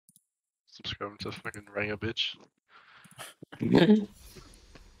Subscribe to fucking Ranger bitch.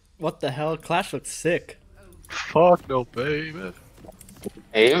 What the hell? Clash looks sick. Fuck no, baby.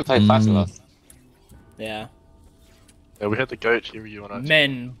 Hey, you even played Clash with us. Yeah. Yeah, we had the goat here you on us.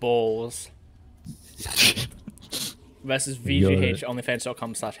 Men balls. Versus VGH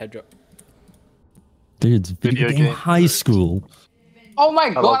OnlyFans.com/headdrop. Dude, it's video game high school. Oh my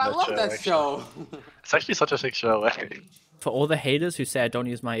god, I that love show, that actually. show. It's actually such a sick show. Eh? For all the haters who say I don't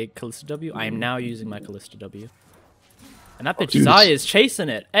use my Callista W, I am now using my Callista W. And that bitch Zaya is chasing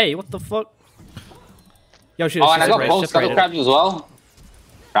it. Hey, what the fuck? Yo, shoot, Oh, and I got both scuttle crabs as well.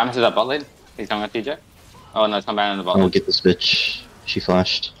 Rammus is at bot lane. He's coming at TJ. Oh no, it's come back in the bot lane. I'll get this bitch. She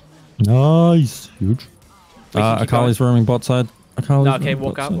flashed. Nice. Huge. Akali's roaming bot side. Akali's No, okay, roaming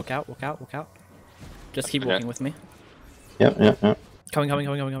walk bot out, side. walk out, walk out, walk out. Just keep walking with me. Yep.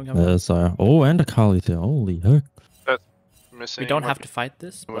 Coming. There's oh, and Akali there. Holy heck. Missing. We don't have to fight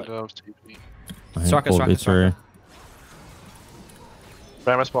this, but... Sorry.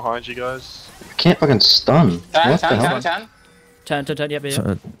 Rammus behind you guys. I can't fucking stun. What the hell? Turn. Turn, yep.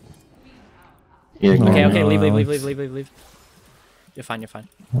 Yeah, Okay, leave. You're fine.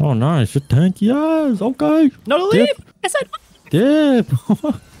 Oh, nice. Your tank, yes. Okay. No, leave! I said... Dip.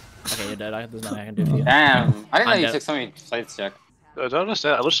 Okay, you're dead. There's nothing I can do for you. Damn. I didn't know I'm you dead. took so many sites, Jack. I don't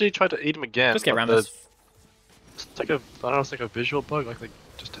understand. I literally tried to eat him again. Just get but Rammus. It's like a, I don't know, it's like a visual bug, like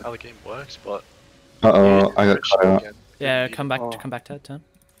just how the game works, but... Uh-oh, I got caught out. Yeah, come back to turn.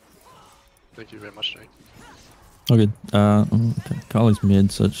 Thank you very much, Jake. Okay. Okay. Akali's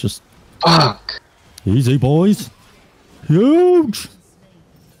mid, so it's just Fuck! easy, boys. Huge.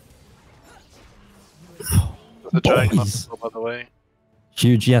 The dragon up Boys. as well, by the way.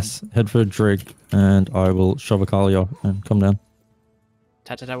 Huge, yes. Head for Drake, and I will shove Akali off and come down.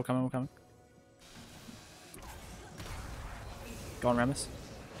 Tat, we're coming. Go on, Rammus.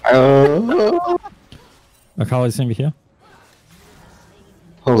 Akali's gonna be here.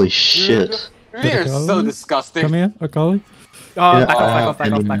 Holy shit. You're so disgusting. Come here, Akali. Oh, Yeah, back off.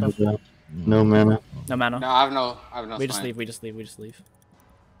 No mana. No mana. No, I have no We just spine. leave.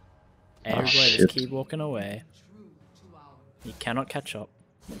 Everybody shit. just keep walking away. He cannot catch up.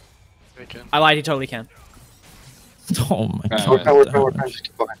 We can. I lied, he totally can. Oh my Okay. god. Work on. Just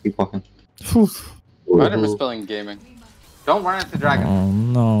keep walking. Better misspelling gaming. Don't run into dragon. Oh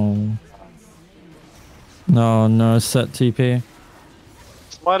no. No, set TP.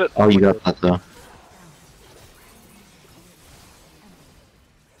 Smite it. Oh, you got that though.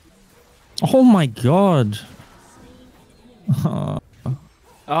 Oh my god.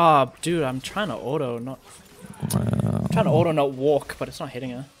 Oh, dude, I'm trying to auto, not walk, but it's not hitting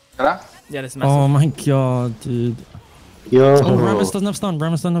her. Hello? Yeah, this is massive. Oh my god, dude. Yo. Oh, Rammus doesn't have stun.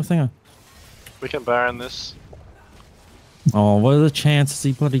 Rammus doesn't have thinger. We can Baron this. Oh, what are the chances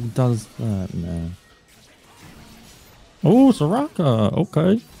he bloody does that, man? Oh, Soraka.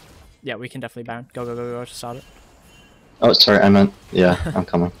 Okay. Yeah, we can definitely Baron. Go to start it. Oh, sorry, I meant. Yeah, I'm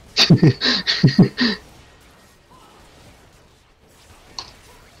coming.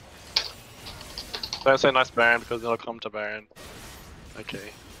 Don't say nice Baron because they'll come to Baron.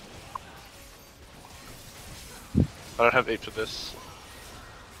 Okay. I don't have 8 for this.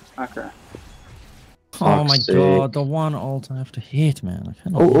 Okay. Oh my Fuck's sake. god, the one ult I have to hit, man. I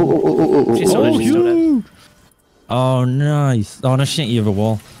cannot. Oh. She's still dead, she's still dead. huge. Oh, nice. Oh, no shit, you have a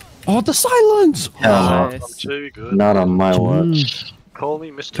wall. Oh, the silence! Yeah, I'm Nice. too good. not on my Huge. watch. Call me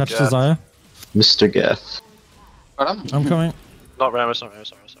Mr. Catch Gath. Desire. Mr. Gath. But I'm coming. Not Rammus, not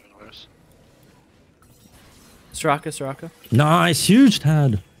Rammus. Soraka. Nice, huge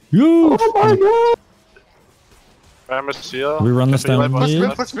Tad. Huge. Oh my god! Rammus here. We run this down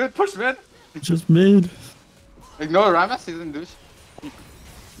Push mid. push mid. Just mid. Ignore Rammus, he didn't do shit.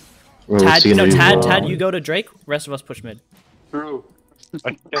 Bro, what's he gonna do? Tad, you go to Drake, rest of us push mid. True.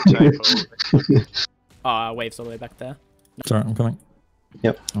 I can't take Waves all the way back there. Sorry, I'm coming.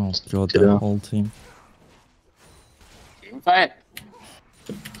 Yep. Oh god, Yeah. that whole team. Team fight.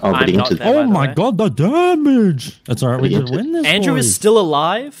 Oh, I'm getting not into there. by Oh the my way. god, the damage! That's alright, we Getting can into- win this. Andrew boys. is still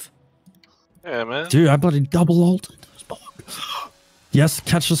alive? Yeah, man. Dude, I bloody double ulted. Yes,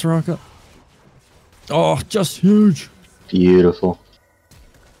 catch this rocket. Oh, just huge. Beautiful.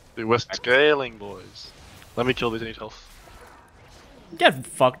 Dude, we're scaling, boys. Let me kill these, I need health. Get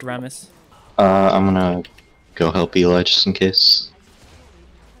fucked, Rammus. I'm gonna go help Eli just in case.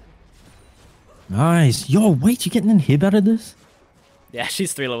 Nice. Yo, wait, you getting an inhib out of this? Yeah,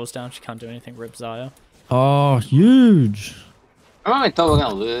 she's 3 levels down. She can't do anything. Rip Zaya. Oh, huge. I'm only totally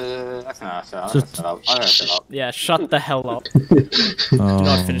gonna lose. That's not shut up. I'm gonna shut up. Yeah, shut the hell up. Oh, Do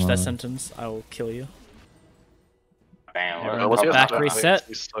not finish man. that sentence. I will kill you. Damn. Yeah, we're- let's get Back started. reset.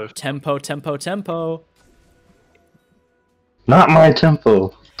 He's so- Tempo, tempo, tempo. Not my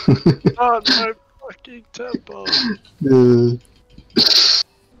tempo. Not my fucking tempo.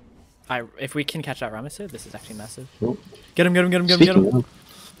 If we can catch that Ramesses, this is actually massive. Oh. Get him, get him, get him, get him, get him.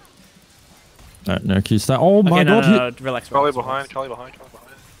 Alright, no, keep that. Oh my Okay, no, god, no, no, relax, Kali relax, behind, relax. Kali behind, Kali behind.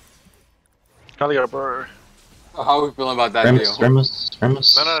 Kali got a burr. How are we feeling about that Remus, deal? Remus. No,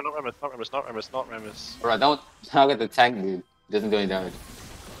 not Remus, not Remus, not Remus, not Remus. Bro, don't target the tank, dude. Doesn't do any damage.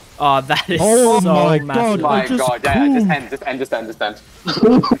 Oh, that is Oh so my massive. God. My just god, yeah, cool. just end.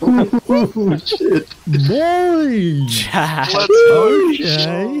 Oh shit. boy! Jack.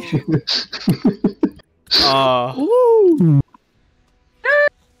 Okay. Oh, Woo.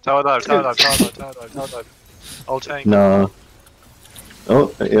 Tower dive, tower dive, tower dive, tower dive, tower dive. I'll tank. No.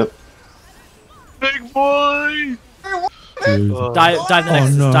 Oh, yep. Big boy! dive the Oh,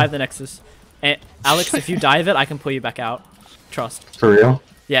 Nexus, no. dive the Nexus. And Alex, if you dive it, I can pull you back out. Trust. For real?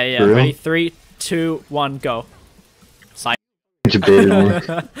 Yeah, yeah. For real? Ready? 3, 2, 1, go. You baited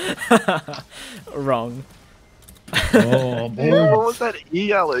me. Wrong. Oh What boy. was that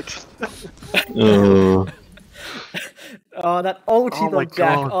E, Alex? Oh. Oh, that ulti Oh though, my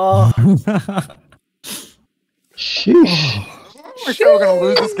Jack. God. Oh. Sheesh. We're sure we're gonna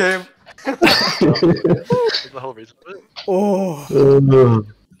lose this game. That's the whole reason of it. Oh. Oh.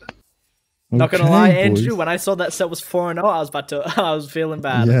 Not gonna Okay, lie, boys. Andrew, when I saw that set was 4-0, I was about to I was feeling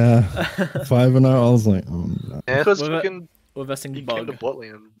bad. Yeah. 5-0, I was like, oh no. Yeah, because We're- fucking We're vesting he came to bug. bot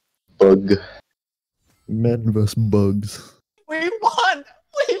lane. Bug. Men vs bugs. We won!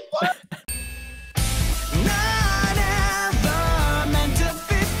 We won!